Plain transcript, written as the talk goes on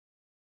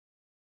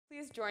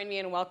Please join me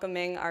in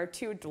welcoming our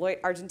two Deloitte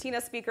Argentina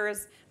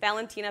speakers,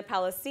 Valentina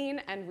Palacin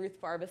and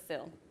Ruth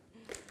Barbacil.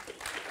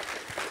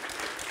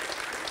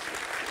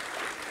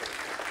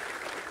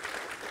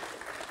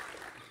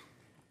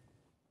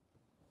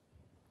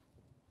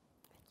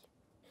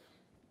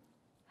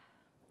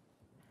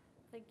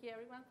 Thank you,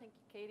 everyone. Thank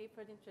you, Katie,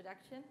 for the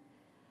introduction.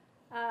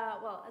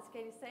 Well, as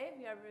Katie said,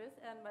 we are Ruth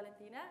and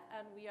Valentina,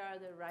 and we are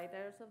the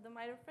writers of the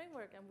MITRE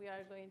framework, and we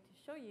are going to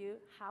show you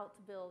how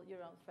to build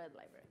your own thread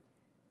library.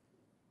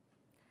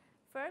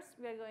 First,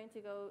 we are going to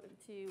go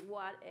to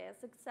what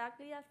is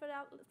exactly a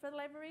thread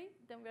library.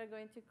 Then we are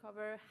going to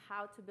cover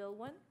how to build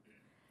one,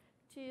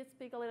 to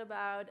speak a little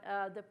about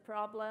the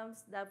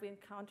problems that we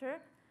encounter,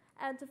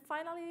 and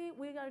finally,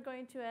 we are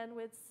going to end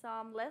with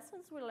some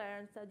lessons we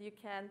learned that you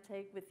can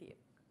take with you.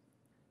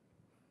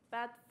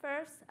 But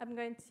first, I'm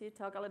going to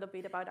talk a little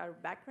bit about our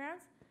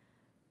backgrounds.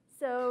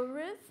 So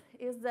Ruth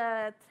is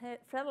the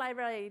thread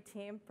library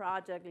team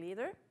project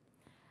leader.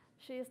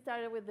 She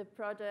started with the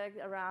project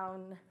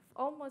around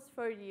almost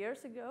 4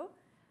 years ago.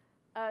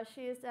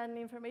 She is an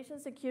information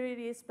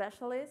security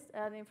specialist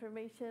and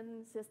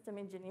information system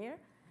engineer.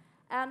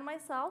 And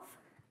myself,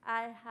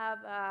 I have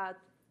a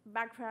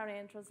background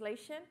in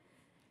translation.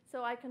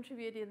 So I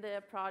contributed in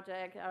the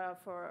project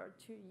for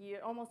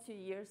almost 2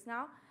 years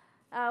now.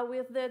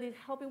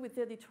 Helping with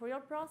the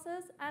editorial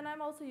process, and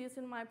I'm also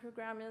using my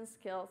programming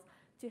skills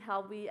to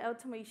help with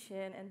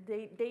automation and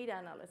data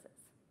analysis.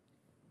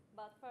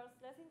 But first,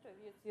 let's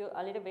introduce you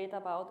a little bit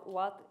about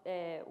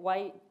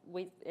why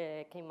we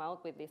came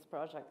out with this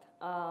project.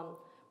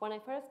 When I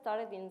first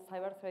started in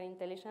cyber threat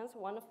intelligence,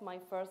 one of my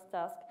first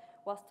tasks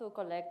was to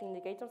collect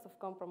indicators of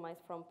compromise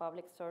from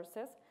public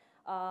sources.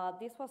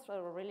 This was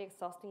a really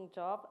exhausting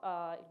job.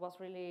 It was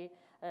really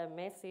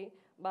messy,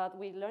 but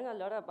we learned a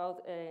lot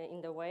about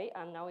in the way,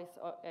 and now it's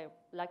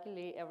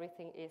luckily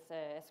everything is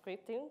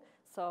scripting,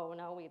 so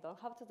now we don't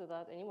have to do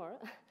that anymore.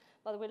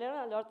 But we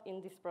learned a lot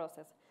in this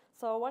process.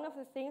 So one of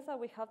the things that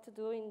we have to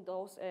do in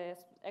those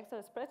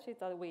Excel spreadsheets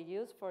that we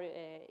use for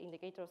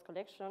indicators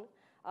collection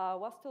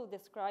was to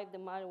describe the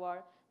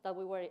malware that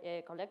we were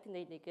collecting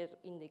the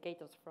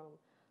indicators from.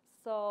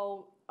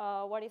 So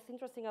what is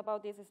interesting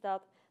about this is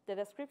that the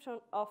description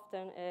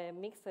often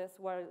mixes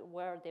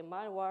where the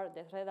malware,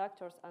 the threat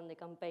actors, and the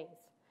campaigns.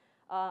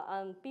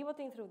 And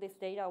pivoting through this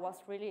data was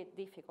really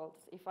difficult.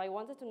 If I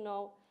wanted to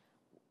know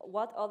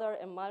what other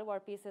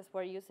malware pieces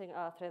were using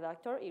a threat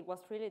actor, it was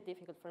really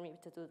difficult for me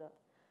to do that.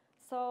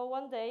 So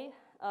one day,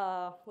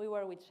 we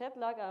were with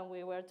Shetlag, and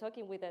we were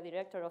talking with the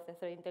director of the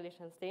threat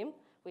intelligence team,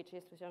 which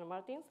is Luciano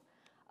Martins.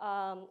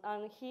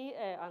 And he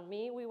and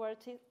me, we were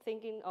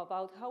thinking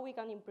about how we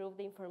can improve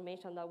the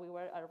information that we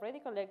were already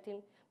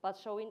collecting, but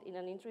showing in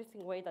an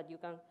interesting way that you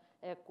can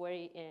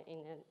query in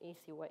an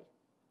easy way.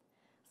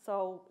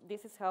 So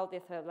this is how the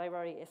thread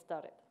library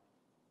started.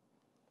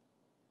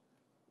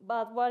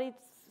 But what it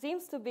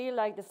seems to be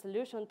like the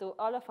solution to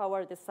all of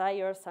our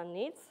desires and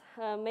needs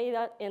may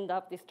not end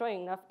up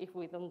destroying us if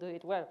we don't do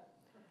it well.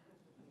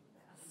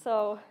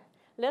 So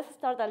let's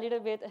start a little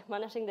bit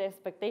managing the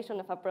expectation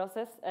of a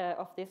process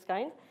of this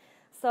kind.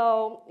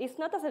 So it's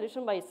not a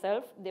solution by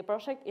itself. The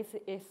project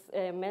is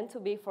meant to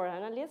be for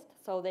analysts,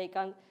 so they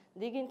can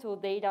dig into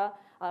data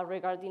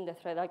regarding the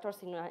threat actors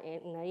in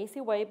an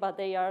easy way, but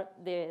they are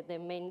the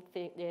main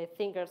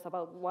thinkers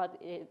about what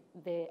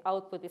the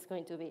output is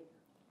going to be.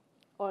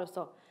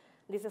 Also,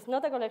 this is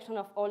not a collection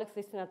of all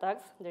existing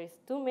attacks. There is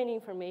too many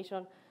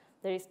information.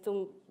 There is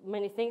too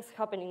many things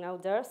happening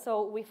out there,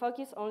 so we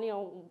focus only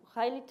on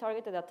highly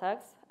targeted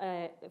attacks,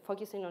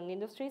 focusing on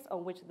industries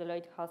on which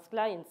Deloitte has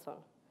clients on.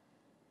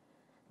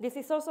 This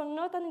is also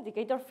not an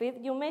indicator feed.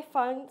 You may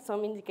find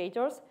some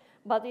indicators,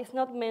 but it's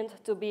not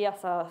meant to be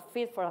as a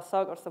feed for a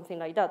SOC or something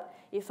like that.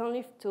 It's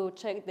only to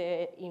check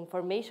the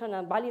information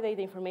and validate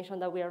the information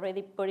that we are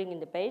already putting in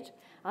the page,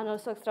 and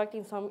also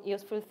extracting some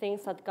useful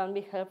things that can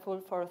be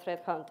helpful for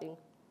threat hunting.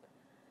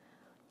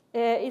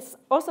 It's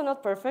also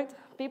not perfect.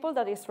 People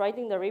that is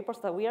writing the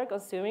reports that we are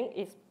consuming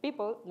is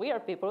people. We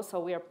are people, so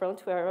we are prone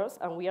to errors,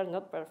 and we are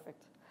not perfect.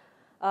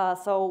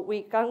 So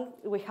we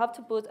have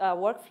to put a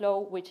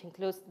workflow which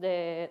includes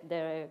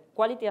the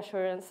quality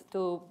assurance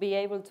to be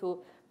able to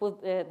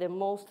put the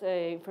most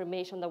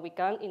information that we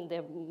can in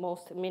the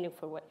most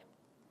meaningful way.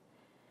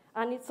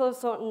 And it's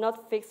also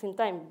not fixed in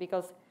time,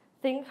 because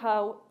think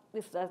how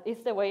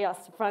it's the way as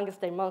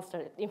Frankenstein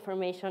monster,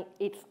 information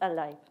is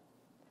alive.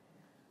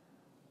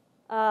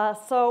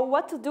 So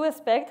what to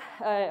expect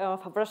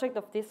of a project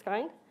of this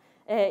kind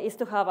is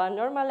to have a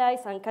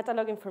normalized and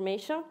catalog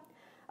information.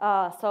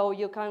 So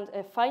you can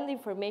find the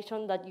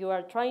information that you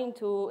are trying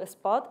to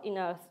spot in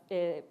a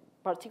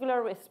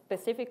particular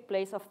specific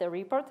place of the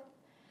report.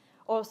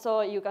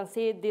 Also, you can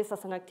see this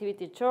as an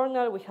activity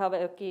journal. We have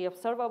key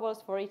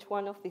observables for each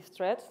one of these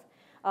threads.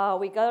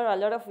 We gather a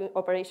lot of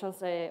operations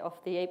of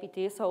the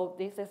APT, so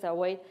this is a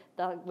way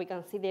that we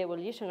can see the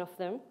evolution of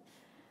them.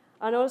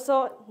 And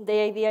also, the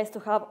idea is to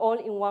have all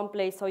in one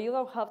place, so you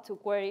don't have to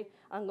query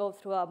and go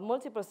through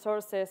multiple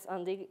sources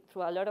and dig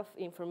through a lot of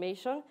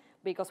information,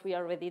 because we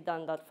already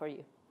done that for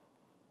you.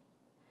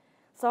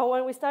 So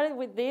when we started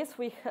with this,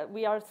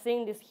 we are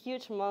seeing this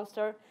huge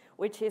monster,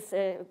 which is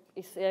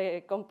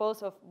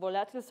composed of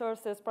volatile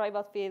sources,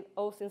 private feed,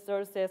 OSINT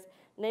sources,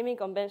 naming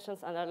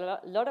conventions, and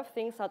a lot of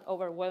things that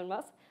overwhelm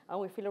us,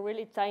 and we feel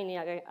really tiny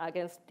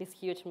against this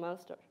huge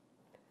monster.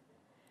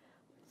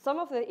 Some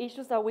of the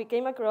issues that we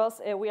came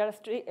across, we are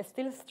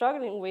still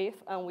struggling with,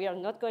 and we are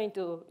not going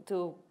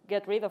to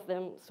get rid of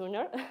them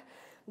sooner.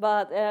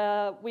 But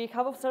we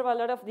have observed a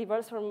lot of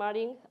diverse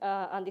formatting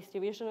and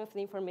distribution of the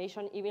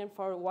information, even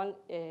for one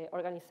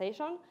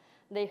organization.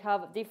 They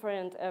have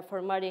different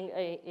formatting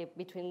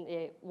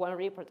between one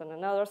report and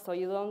another, so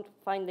you don't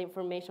find the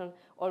information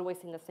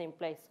always in the same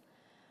place.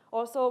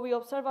 Also, we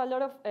observe a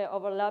lot of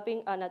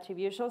overlapping and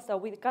attributions that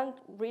we can't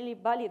really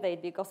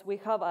validate because we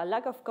have a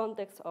lack of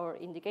context or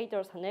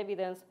indicators and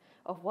evidence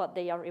of what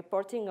they are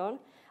reporting on,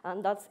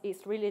 and that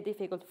is really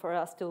difficult for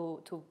us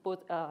to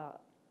put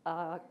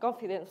a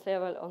confidence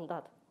level on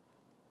that.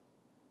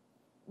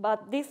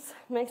 But this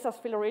makes us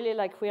feel really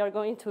like we are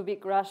going to be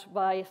crushed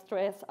by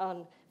stress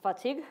and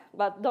fatigue,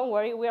 but don't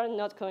worry, we are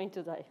not going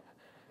to die.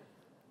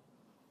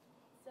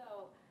 So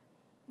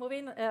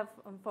moving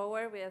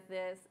forward with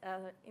this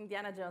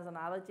Indiana Jones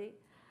analogy,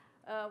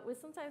 we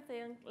sometimes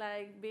think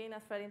like being a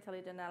threat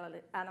intelligence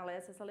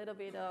analyst is a little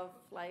bit of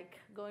like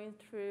going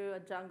through a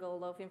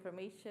jungle of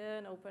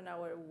information, open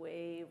our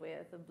way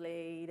with a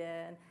blade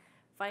and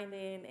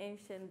finding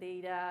ancient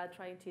data,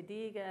 trying to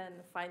dig and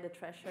find the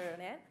treasure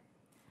in it.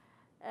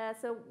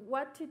 So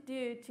what to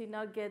do to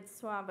not get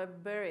swamped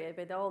and buried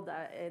with all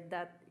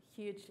that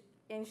huge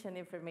ancient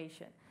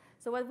information?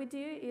 So what we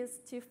do is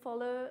to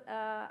follow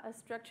a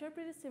structure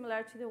pretty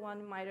similar to the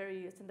one MITRE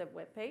used in the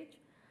webpage.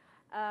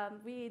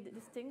 We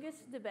distinguish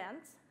the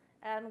bands,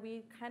 and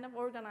we kind of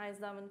organize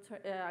them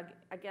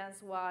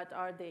against what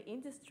are the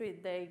industry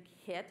they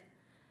hit,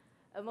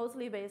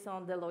 mostly based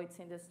on Deloitte's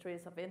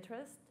industries of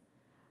interest.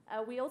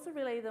 We also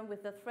relate them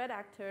with the threat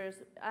actors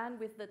and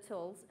with the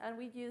tools, and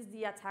we use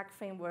the attack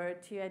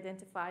framework to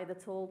identify the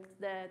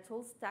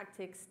tools,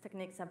 tactics,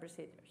 techniques, and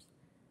procedures.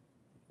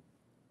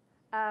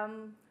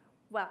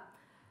 Well,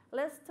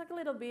 let's talk a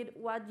little bit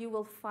what you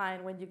will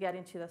find when you get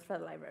into the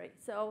threat library.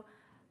 So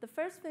the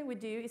first thing we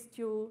do is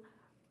to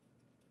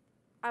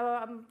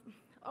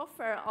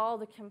offer all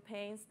the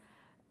campaigns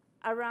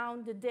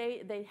around the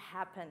day they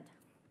happened,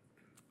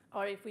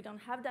 or if we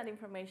don't have that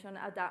information,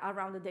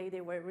 around the day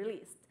they were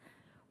released.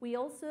 We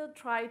also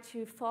try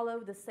to follow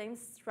the same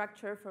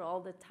structure for all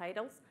the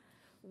titles.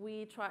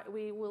 We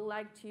would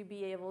like to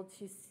be able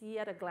to see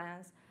at a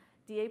glance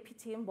the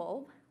APT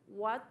involved,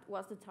 what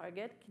was the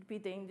target, could be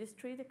the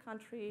industry, the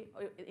country,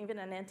 or even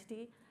an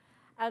entity,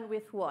 and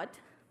with what.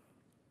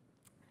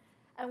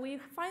 And we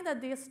find that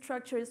this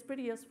structure is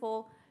pretty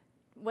useful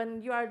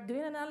when you are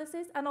doing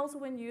analysis and also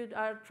when you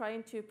are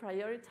trying to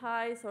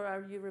prioritize or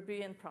are you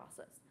reviewing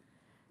process.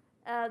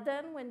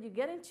 Then when you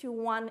get into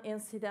one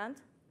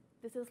incident,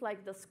 this is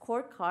like the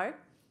scorecard.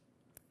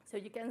 So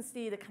you can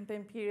see the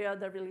campaign period,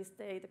 the release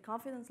date, the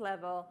confidence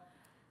level,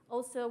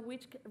 also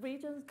which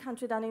regions,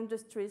 countries, and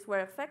industries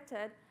were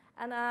affected,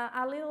 and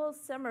a little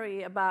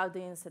summary about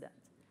the incident.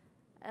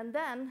 And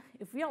then,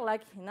 if we are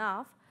lucky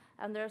enough,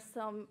 and there's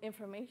some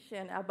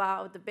information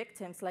about the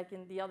victims, like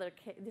in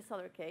this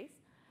other case,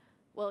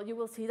 well, you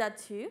will see that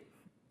too.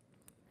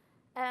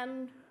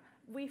 And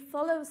we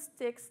follow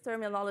STIC's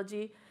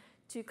terminology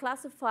to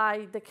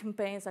classify the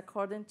campaigns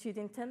according to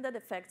the intended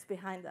effects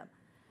behind them.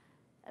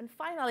 And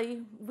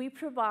finally, we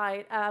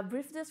provide a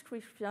brief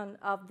description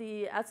of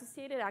the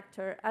associated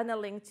actor and a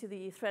link to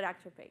the threat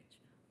actor page.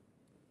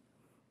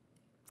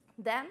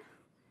 Then,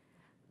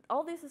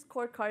 all this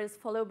scorecard is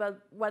followed by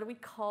what we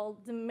call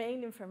the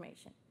main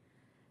information.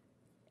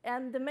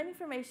 And the main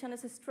information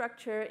is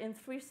structured in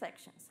 3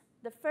 sections.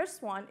 The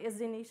first one is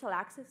the initial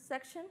access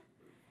section,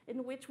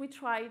 in which we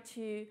try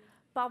to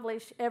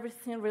publish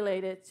everything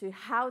related to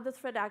how the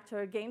threat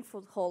actor gained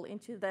foothold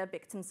into the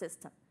victim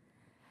system.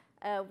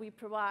 We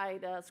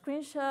provide a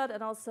screenshot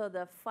and also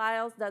the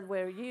files that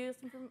were used,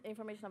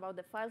 information about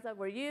the files that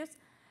were used,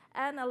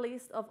 and a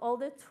list of all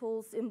the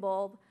tools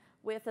involved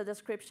with a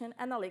description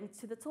and a link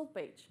to the tool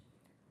page.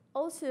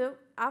 Also,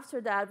 after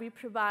that, we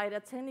provide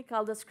a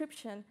technical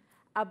description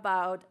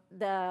about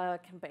the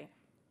campaign.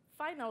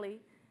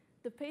 Finally,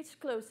 the page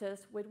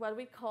closes with what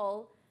we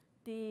call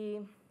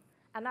the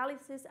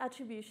analysis,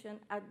 attribution,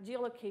 and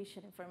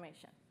geolocation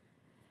information.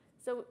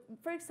 So,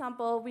 for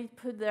example, we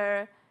put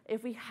there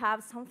if we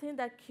have something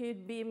that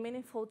could be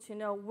meaningful to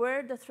know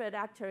where the threat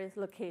actor is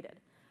located,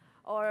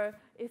 or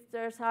if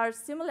there are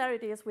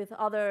similarities with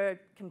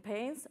other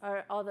campaigns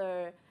or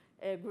other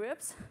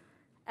groups.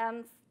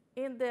 And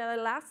in the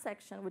last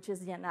section, which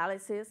is the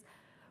analysis,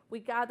 we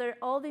gather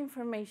all the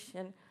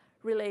information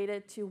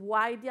related to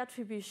why the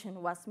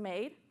attribution was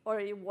made or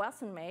it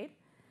wasn't made.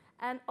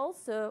 And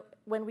also,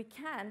 when we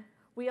can,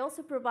 we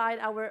also provide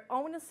our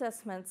own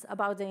assessments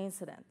about the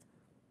incident.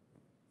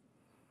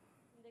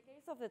 In the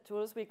case of the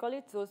tools, we call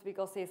it tools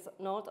because it's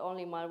not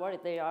only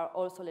malware, they are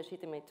also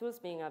legitimate tools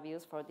being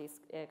abused for this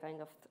kind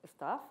of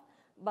stuff.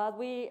 But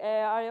we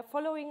are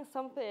following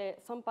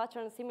some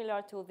patterns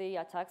similar to the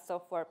attack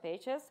software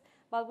pages,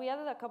 but we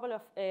added a couple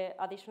of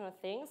additional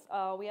things.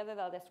 We added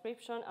a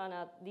description and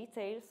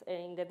details.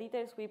 In the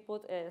details, we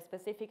put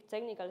specific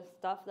technical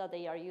stuff that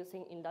they are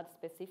using in that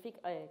specific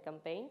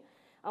campaign.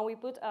 And we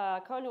put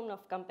a column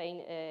of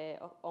campaign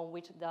on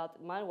which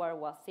that malware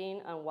was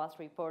seen and was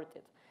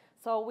reported.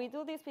 So we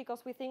do this because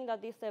we think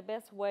that this is the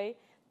best way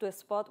to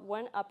spot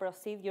when a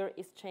procedure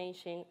is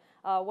changing,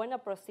 when a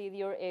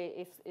procedure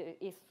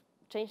is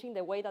changing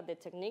the way that the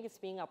technique is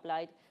being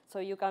applied, so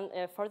you can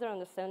further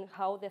understand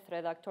how the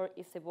threat actor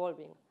is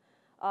evolving.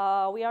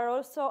 We are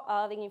also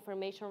adding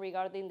information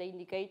regarding the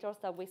indicators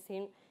that we've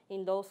seen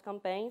in those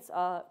campaigns,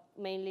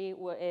 mainly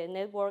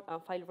network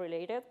and file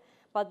related.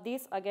 But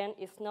this, again,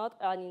 is not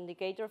an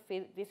indicator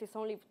feed. This is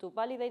only to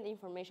validate the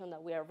information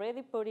that we are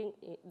already putting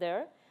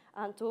there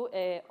and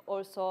to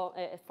also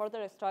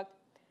further extract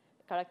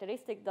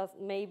characteristics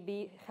that may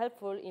be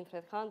helpful in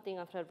threat hunting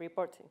and threat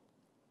reporting.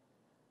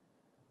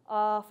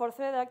 For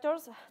threat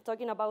actors,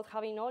 talking about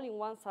having all in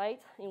one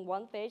site, in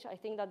one page, I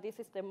think that this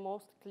is the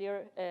most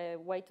clear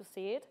way to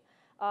see it.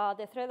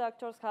 The threat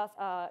actors has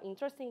an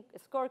interesting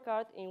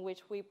scorecard in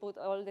which we put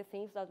all the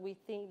things that we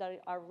think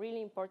that are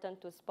really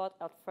important to spot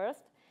at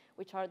first,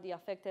 which are the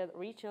affected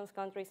regions,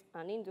 countries,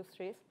 and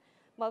industries.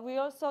 But we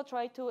also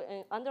try to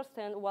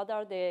understand what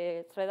are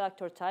the threat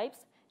actor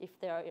types, if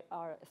there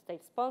are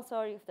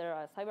state-sponsored, if there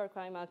are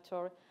cybercrime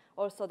actor,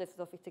 also the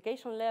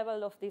sophistication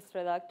level of these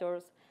threat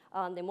actors,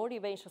 and the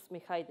motivations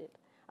behind it.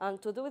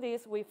 And to do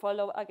this, we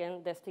follow,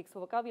 again, the STICK's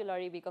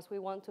vocabulary because we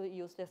want to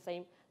use the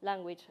same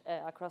language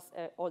across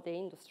all the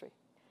industry.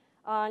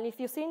 And if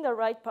you see in the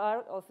right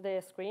part of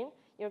the screen,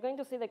 you're going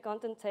to see the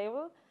content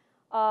table.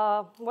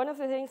 One of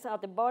the things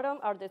at the bottom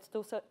are the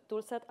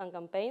toolset and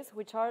campaigns,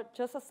 which are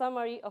just a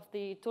summary of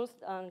the tools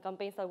and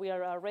campaigns that we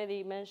are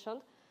already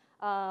mentioned.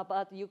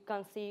 But you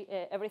can see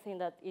everything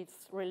that is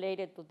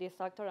related to this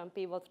actor and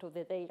pivot through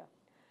the data.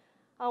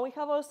 And we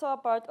have also a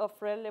part of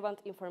relevant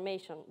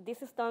information.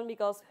 This is done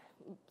because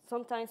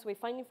sometimes we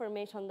find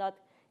information that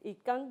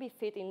it can't be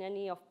fit in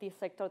any of these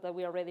sectors that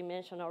we already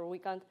mentioned, or we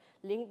can't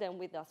link them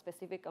with a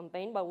specific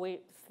campaign, but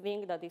we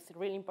think that it's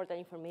really important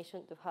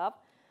information to have.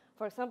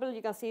 For example,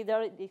 you can see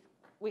there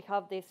we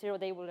have the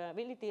zero-day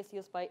vulnerabilities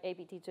used by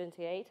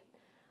ATT&CKcon.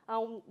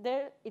 And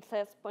there it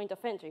says point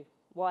of entry.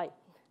 Why?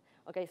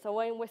 Okay, so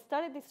when we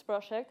started this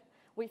project,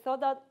 we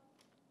thought that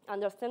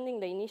understanding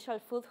the initial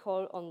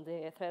foothold on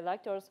the threat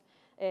actors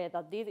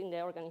that did in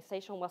the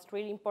organization was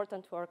really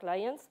important to our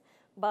clients,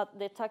 but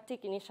the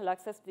tactic initial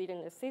access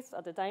didn't exist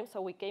at the time,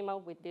 so we came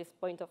up with this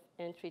point of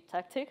entry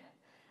tactic.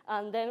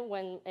 And then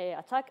when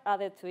attack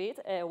added to it,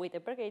 we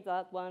deprecate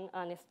that one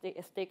and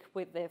stick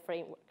with the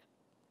framework.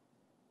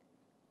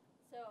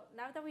 So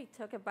now that we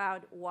talk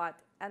about what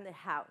and the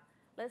how,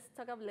 let's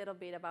talk a little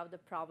bit about the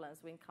problems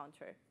we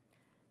encounter.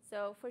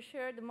 So for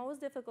sure, the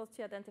most difficult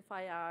to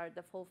identify are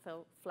the full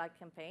flag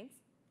campaigns.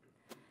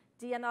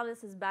 The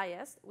analysis is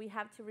biased. We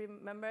have to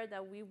remember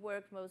that we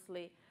work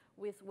mostly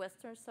with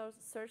Western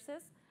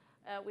sources.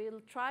 We'll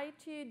try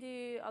to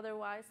do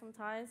otherwise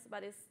sometimes,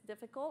 but it's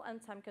difficult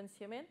and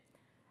time-consuming.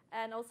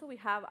 And also we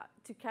have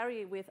to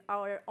carry with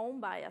our own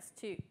bias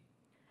too.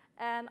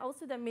 And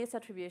also the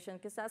misattribution,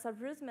 because as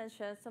Ruth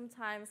mentioned,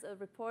 sometimes a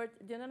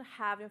report didn't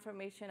have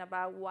information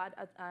about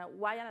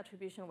why an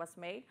attribution was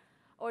made,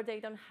 or they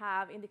don't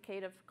have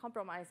indicative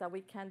compromise that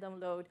we can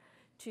download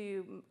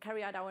to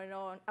carry out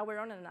our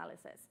own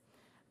analysis.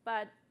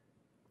 But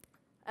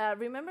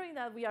remembering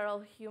that we are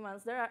all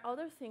humans, there are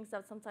other things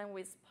that sometimes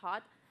we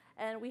spot,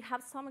 and we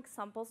have some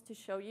examples to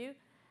show you.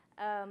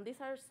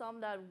 These are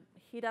some that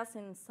hit us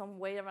in some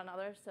way or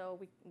another, so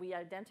we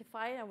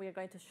identify and we are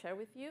going to share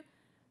with you.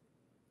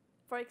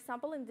 For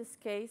example, in this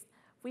case,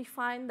 we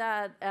find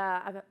that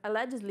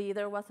allegedly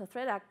there was a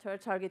threat actor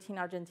targeting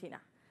Argentina.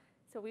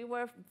 So we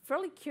were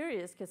fairly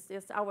curious because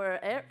it's our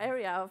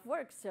area of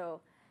work. So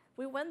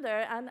we went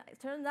there, and it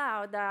turned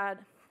out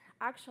that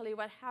actually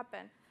what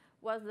happened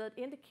was that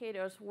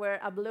indicators were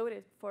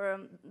uploaded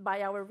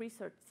by our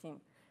research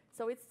team.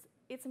 So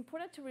it's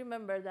important to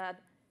remember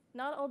that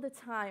not all the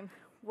time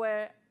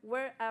where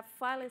a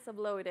file is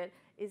uploaded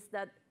is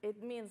that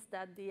it means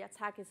that the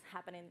attack is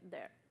happening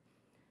there.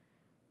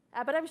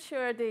 But I'm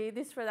sure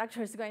this threat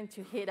actor is going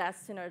to hit us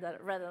sooner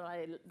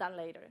rather than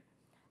later.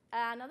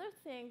 Another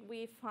thing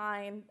we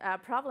find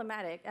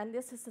problematic, and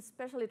this is a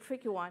especially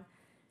tricky one,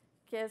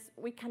 because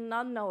we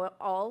cannot know it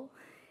all,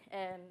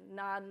 and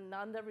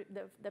none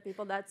the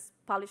people that's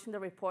publishing the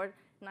report,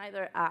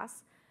 neither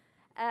us.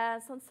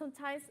 So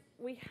sometimes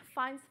we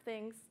find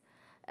things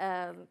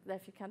that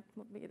if you can't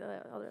move me to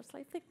the other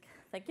slide,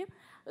 thank you.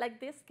 Like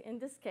this, in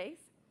this case,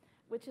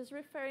 which is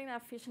referring to a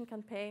phishing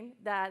campaign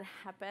that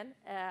happened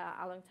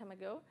a long time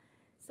ago.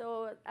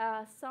 So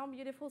some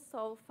beautiful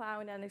soul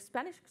found a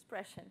Spanish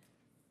expression,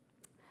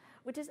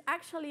 which is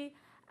actually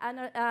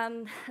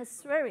a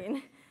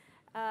swearing,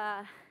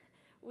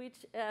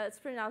 which is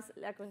pronounced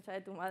la concha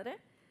de tu madre.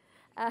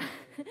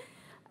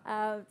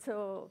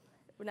 So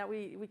now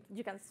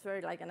you can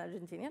swear like an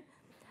Argentinian.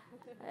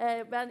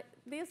 But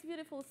this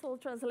beautiful soul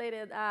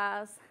translated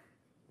as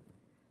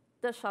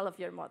the shell of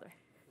your mother,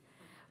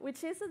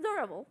 which is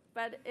adorable,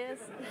 but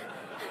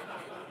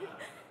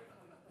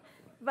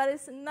but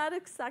it's not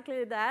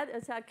exactly that.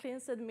 It's a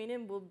cleansed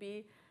meaning would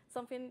be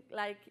something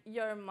like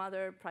your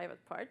mother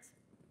private parts.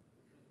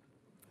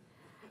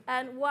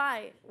 And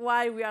why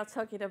we are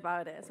talking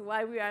about this,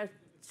 why we are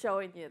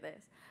showing you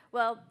this?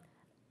 Well,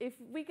 if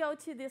we go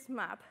to this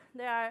map,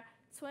 there are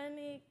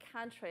 20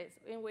 countries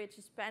in which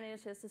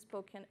Spanish is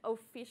spoken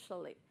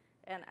officially.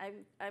 And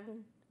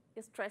I'm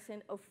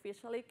stressing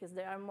officially because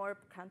there are more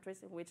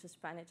countries in which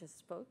Spanish is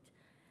spoken.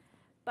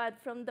 But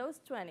from those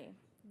 20,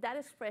 that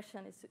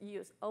expression is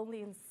used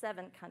only in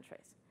 7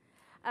 countries.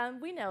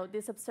 And we know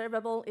this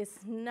observable is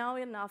not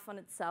enough on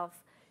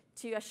itself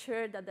to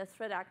assure that the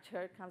threat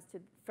actor comes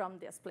from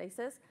these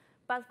places,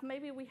 but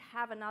maybe we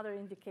have another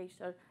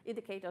indicators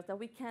that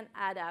we can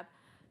add up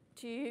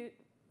to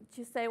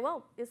say,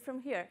 well, it's from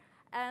here.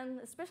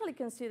 And especially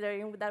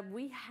considering that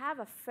we have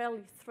a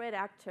fairly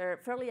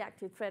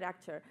active threat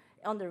actor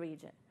on the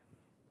region.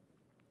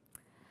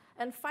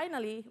 And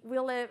finally, we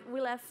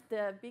left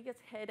the biggest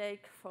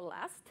headache for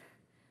last,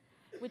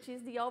 which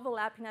is the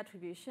overlapping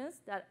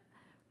attributions. That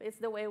is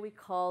the way we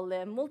call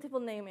multiple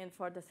naming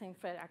for the same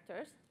threat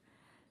actors.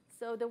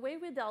 So the way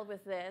we dealt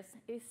with this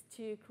is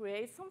to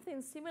create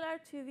something similar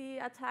to the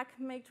attack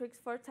matrix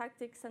for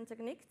tactics and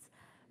techniques,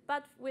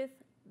 but with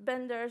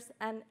vendors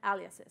and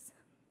aliases.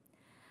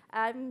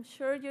 I'm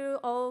sure you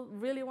all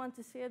really want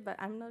to see it, but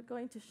I'm not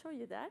going to show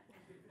you that.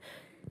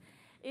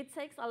 It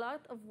takes a lot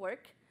of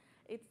work.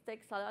 It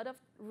takes a lot of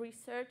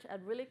research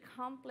and really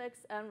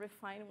complex and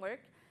refined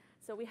work.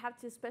 So we have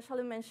to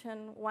especially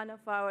mention one of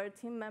our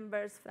team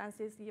members,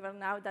 Francis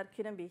Gibernau, that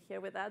couldn't be here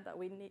with us, but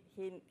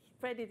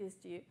credit is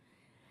due.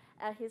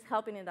 He's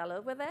helping it a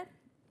lot with it.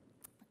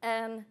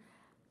 And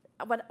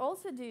what I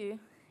also do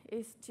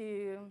is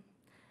to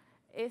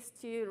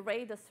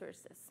rate the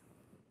sources.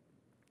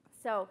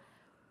 So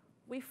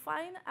we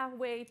find a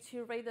way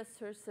to rate the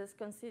sources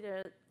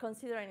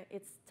considering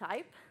its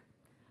type.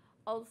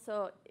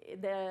 Also,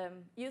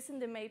 using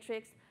the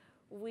matrix,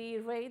 we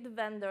rate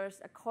vendors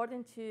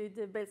according to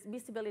the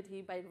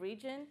visibility by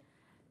region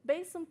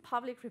based on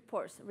public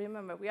reports.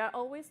 Remember, we are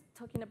always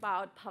talking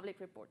about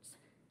public reports.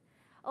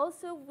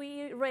 Also,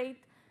 we rate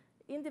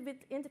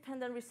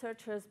independent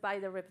researchers by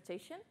their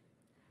reputation.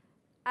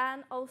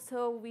 And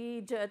also,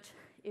 we judge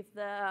if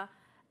the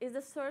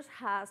source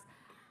has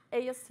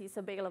AOCs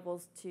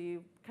available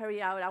to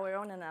carry out our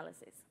own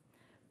analysis.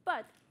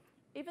 But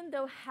even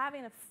though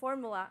having a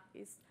formula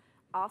is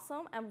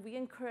awesome, and we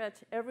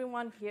encourage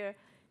everyone here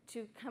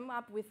to come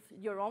up with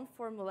your own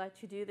formula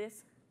to do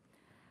this,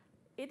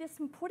 it is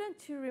important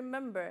to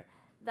remember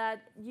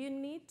that you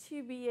need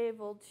to be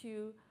able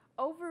to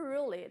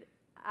overrule it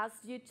as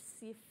you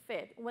see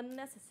fit when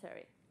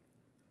necessary.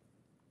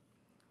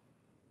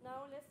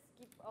 Now let's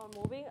keep on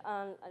moving,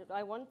 and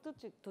I want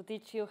to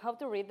teach you how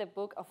to read the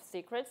book of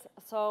secrets.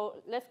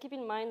 So let's keep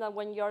in mind that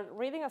when you're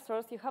reading a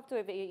source, you have to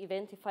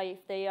identify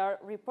if they are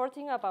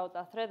reporting about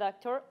a threat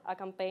actor, a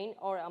campaign,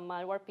 or a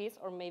malware piece,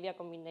 or maybe a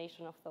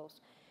combination of those.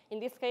 In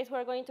this case,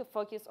 we're going to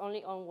focus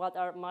only on what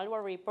are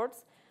malware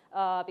reports,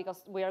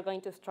 because we are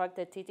going to extract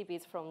the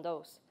TTPs from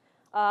those.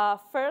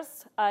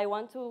 First, I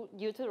want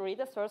you to read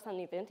the source and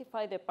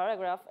identify the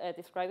paragraph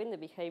describing the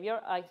behavior.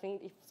 I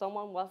think if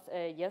someone was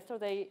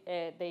yesterday,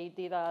 they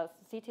did a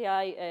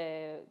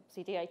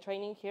CTI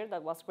training here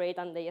that was great,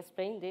 and they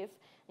explained this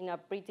in a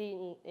pretty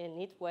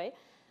neat way.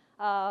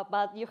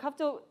 But you have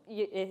to,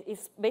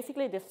 it's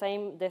basically the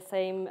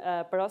same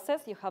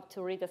process. You have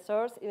to read the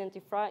source,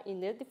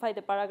 identify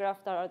the paragraphs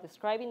that are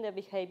describing the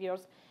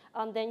behaviors,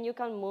 and then you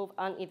can move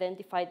and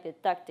identify the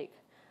tactic.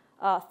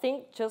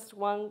 Think just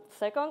 1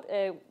 second.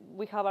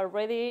 We have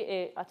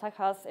already, attack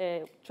has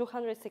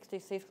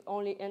 266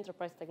 only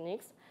enterprise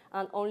techniques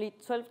and only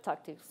 12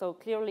 tactics. So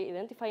clearly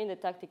identifying the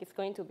tactic is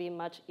going to be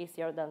much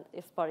easier than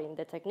spotting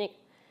the technique.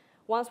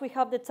 Once we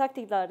have the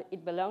tactic that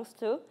it belongs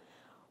to,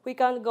 we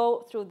can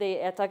go through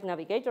the attack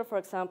navigator, for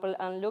example,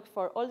 and look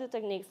for all the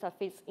techniques that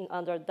fits in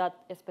under that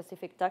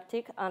specific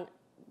tactic, and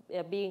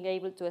being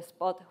able to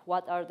spot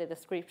what are the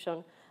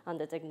description and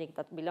the technique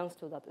that belongs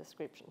to that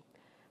description.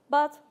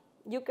 But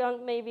you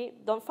can maybe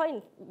don't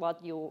find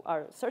what you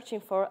are searching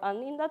for,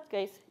 and in that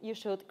case, you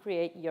should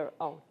create your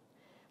own.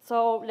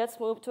 So let's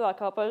move to a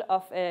couple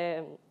of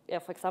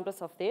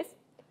examples of this.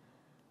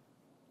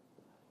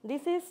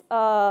 This is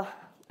a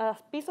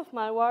piece of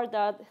malware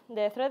that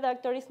the threat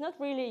actor is not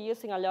really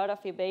using a lot of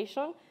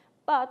evasion,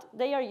 but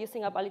they are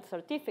using a valid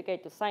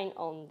certificate to sign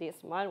on this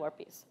malware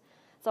piece.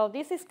 So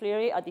this is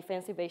clearly a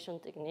defense evasion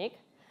technique.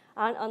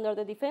 And under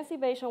the defense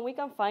evasion, we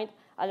can find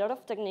a lot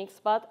of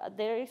techniques, but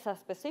there is a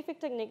specific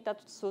technique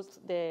that suits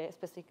the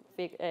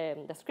specific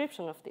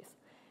description of this,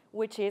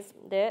 which is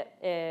the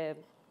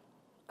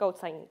code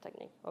signing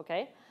technique,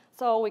 okay?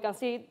 So we can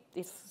see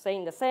it's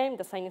saying the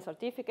signing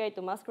certificate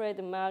to masquerade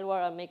the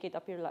malware and make it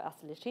appear as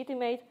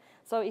legitimate.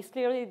 So it's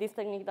clearly this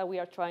technique that we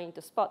are trying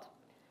to spot.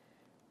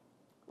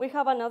 We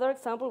have another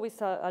example which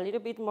is a little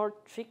bit more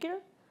trickier.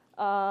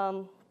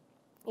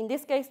 In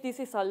this case, this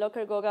is a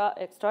local Goga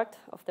extract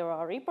of the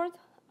report.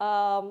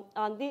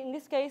 In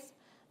this case,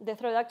 the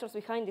threat actors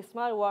behind this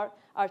malware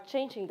are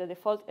changing the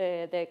default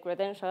the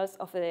credentials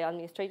of the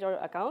administrator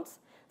accounts.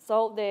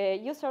 So the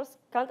users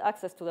can't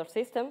access to their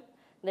system.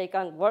 They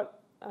can work,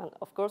 and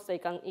of course, they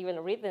can even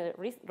read the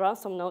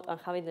ransom note and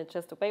having the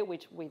chance to pay,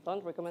 which we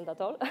don't recommend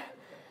at all.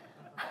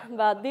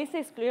 But this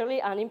is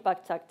clearly an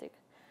impact tactic.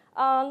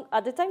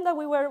 At the time that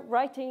we were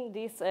writing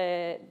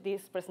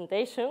this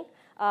presentation,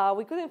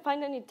 we couldn't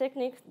find any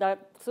technique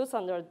that suits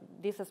under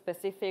this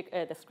specific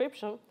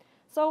description,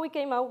 so we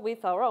came out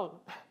with our own.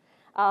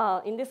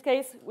 In this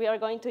case, we are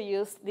going to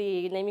use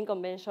the naming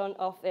convention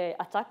of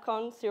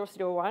ATT&CKcon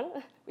 001,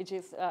 which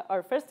is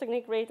our first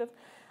technique rated.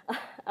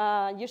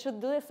 You should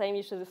do the same.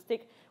 You should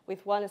stick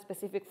with one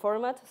specific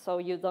format so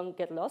you don't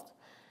get lost.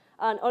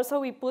 And also,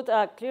 we put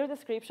a clear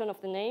description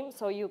of the name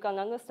so you can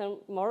understand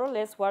more or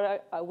less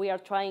what we are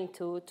trying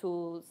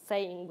to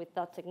say with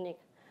that technique.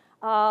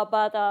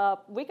 But a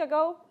week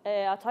ago,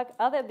 Attack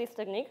added this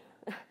technique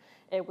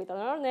with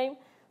another name.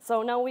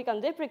 So now we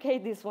can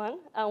deprecate this one,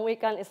 and we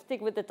can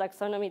stick with the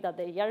taxonomy that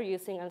they are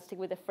using and stick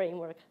with the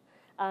framework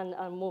and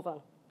move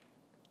on.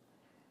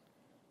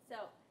 So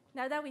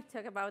now that we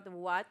talk about the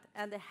what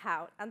and the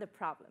how and the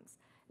problems,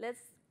 let's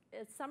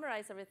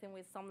summarize everything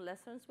with some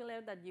lessons we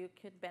learned that you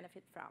could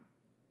benefit from.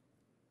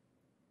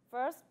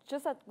 First,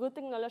 choose a good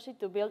technology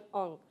to build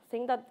on.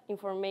 Think that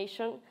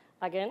information,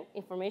 again,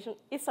 information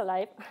is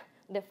alive.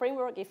 The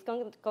framework is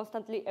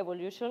constantly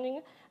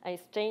evolutioning, and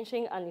it's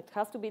changing, and it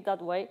has to be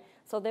that way.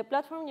 So the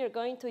platform you're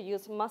going to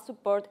use must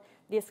support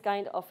this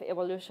kind of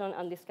evolution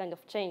and this kind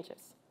of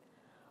changes.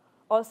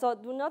 Also,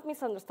 do not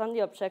misunderstand the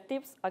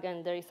objectives.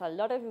 Again, there is a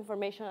lot of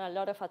information, a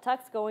lot of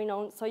attacks going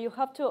on, so you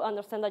have to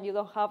understand that you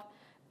don't have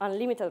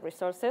unlimited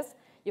resources.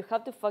 You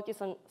have to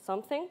focus on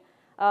something.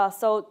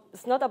 So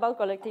it's not about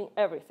collecting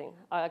everything.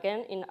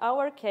 Again, in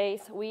our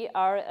case, we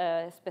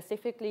are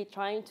specifically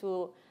trying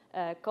to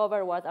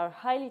cover what are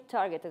highly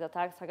targeted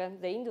attacks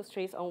against the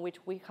industries on which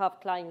we have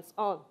clients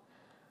on.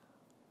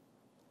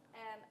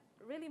 And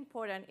really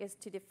important is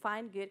to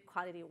define good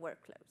quality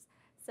workflows.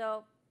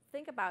 So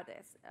think about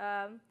this.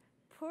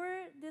 Poor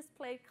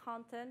displayed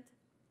content,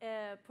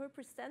 poor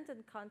presented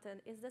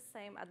content is the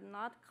same as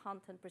not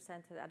content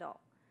presented at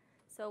all.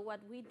 So what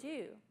we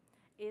do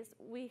is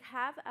we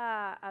have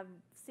a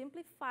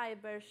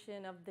simplified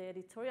version of the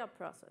editorial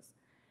process.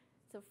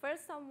 So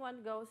first,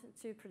 someone goes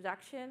to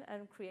production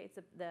and creates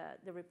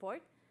the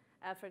report.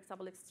 For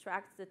example,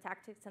 extracts the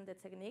tactics and the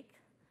technique.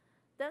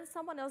 Then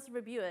someone else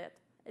reviews it.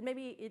 And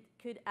maybe it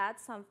could add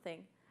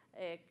something.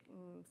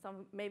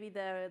 Maybe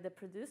the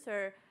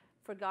producer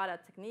forgot a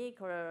technique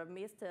or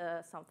missed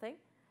something.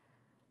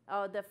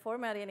 The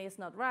formatting is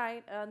not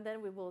right. And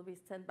then we will be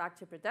sent back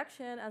to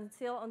production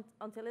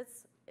until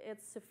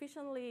it's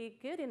sufficiently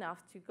good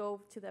enough to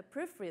go to the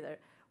proofreader,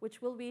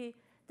 which will be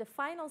the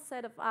final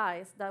set of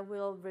eyes that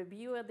will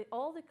review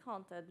all the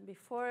content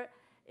before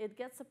it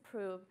gets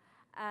approved,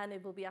 and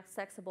it will be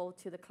accessible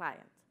to the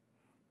client.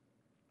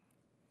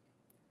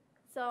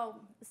 So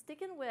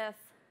sticking with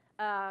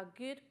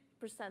good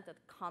presented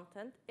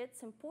content,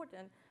 it's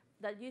important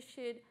that you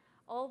should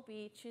all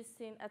be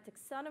choosing a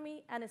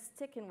taxonomy and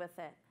sticking with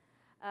it.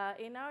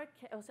 In our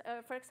case,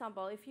 for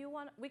example, if you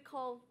want, we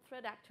call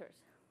threat actors,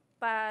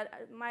 but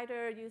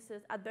MITRE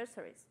uses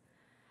adversaries.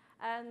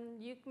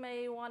 And you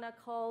may want to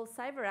call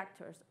cyber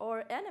actors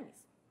or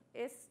enemies.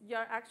 It's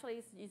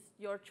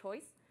your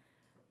choice.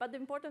 But the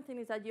important thing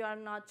is that you are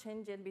not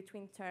changing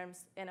between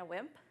terms in a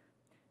WIMP.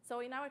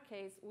 So in our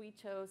case, we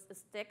chose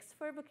sticks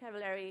for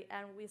vocabulary,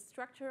 and we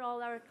structure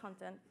all our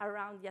content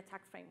around the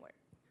attack framework.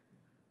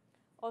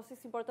 Also,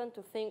 it's important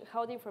to think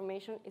how the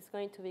information is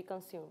going to be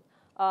consumed.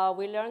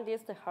 We learned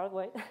this the hard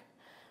way.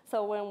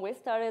 So when we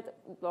started,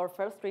 our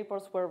first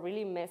reports were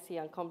really messy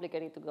and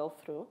complicated to go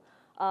through.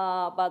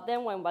 But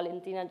then when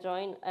Valentina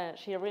joined,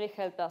 she really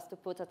helped us to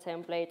put a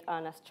template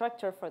and a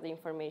structure for the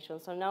information.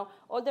 So now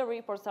all the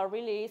reports are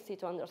really easy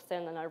to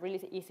understand and are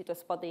really easy to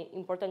spot the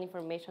important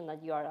information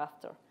that you are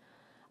after.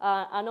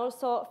 And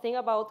also think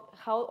about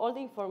how all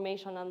the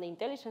information and the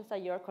intelligence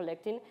that you are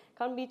collecting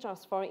can be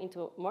transformed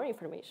into more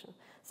information.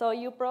 So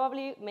you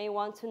probably may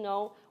want to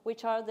know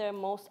which are the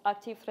most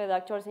active threat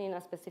actors in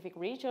a specific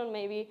region,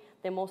 maybe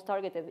the most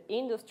targeted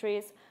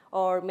industries,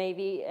 or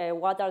maybe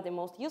what are the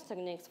most used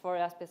techniques for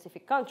a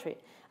specific country.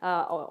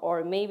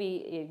 Or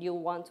maybe you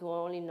want to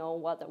only know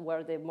what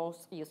were the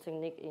most used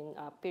techniques in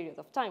a period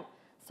of time.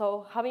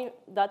 So having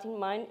that in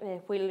mind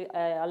will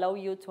allow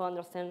you to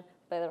understand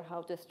better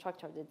how to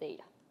structure the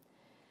data.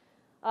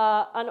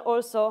 And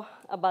also,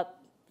 but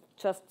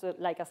just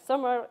like a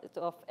summary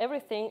of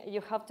everything,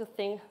 you have to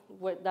think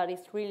that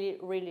it's really,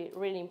 really,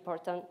 really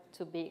important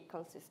to be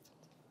consistent.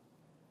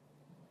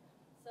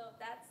 So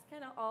that's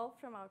kind of all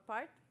from our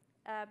part.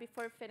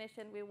 Before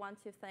finishing, we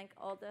want to thank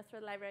all the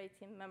Threat Library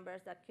team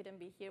members that couldn't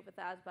be here with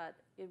us, but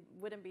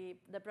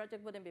the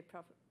project wouldn't be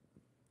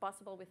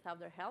possible without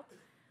their help.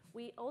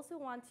 We also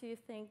want to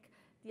thank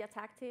the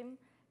attack team,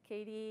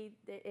 Katie,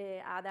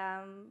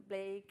 Adam,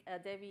 Blake,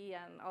 Debbie,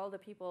 and all the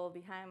people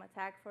behind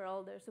ATT&CK for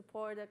all their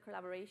support and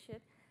collaboration.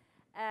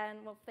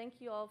 And well, thank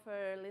you all for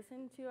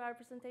listening to our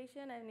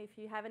presentation. And if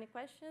you have any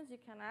questions, you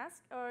can ask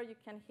or you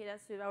can hit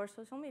us through our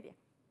social media.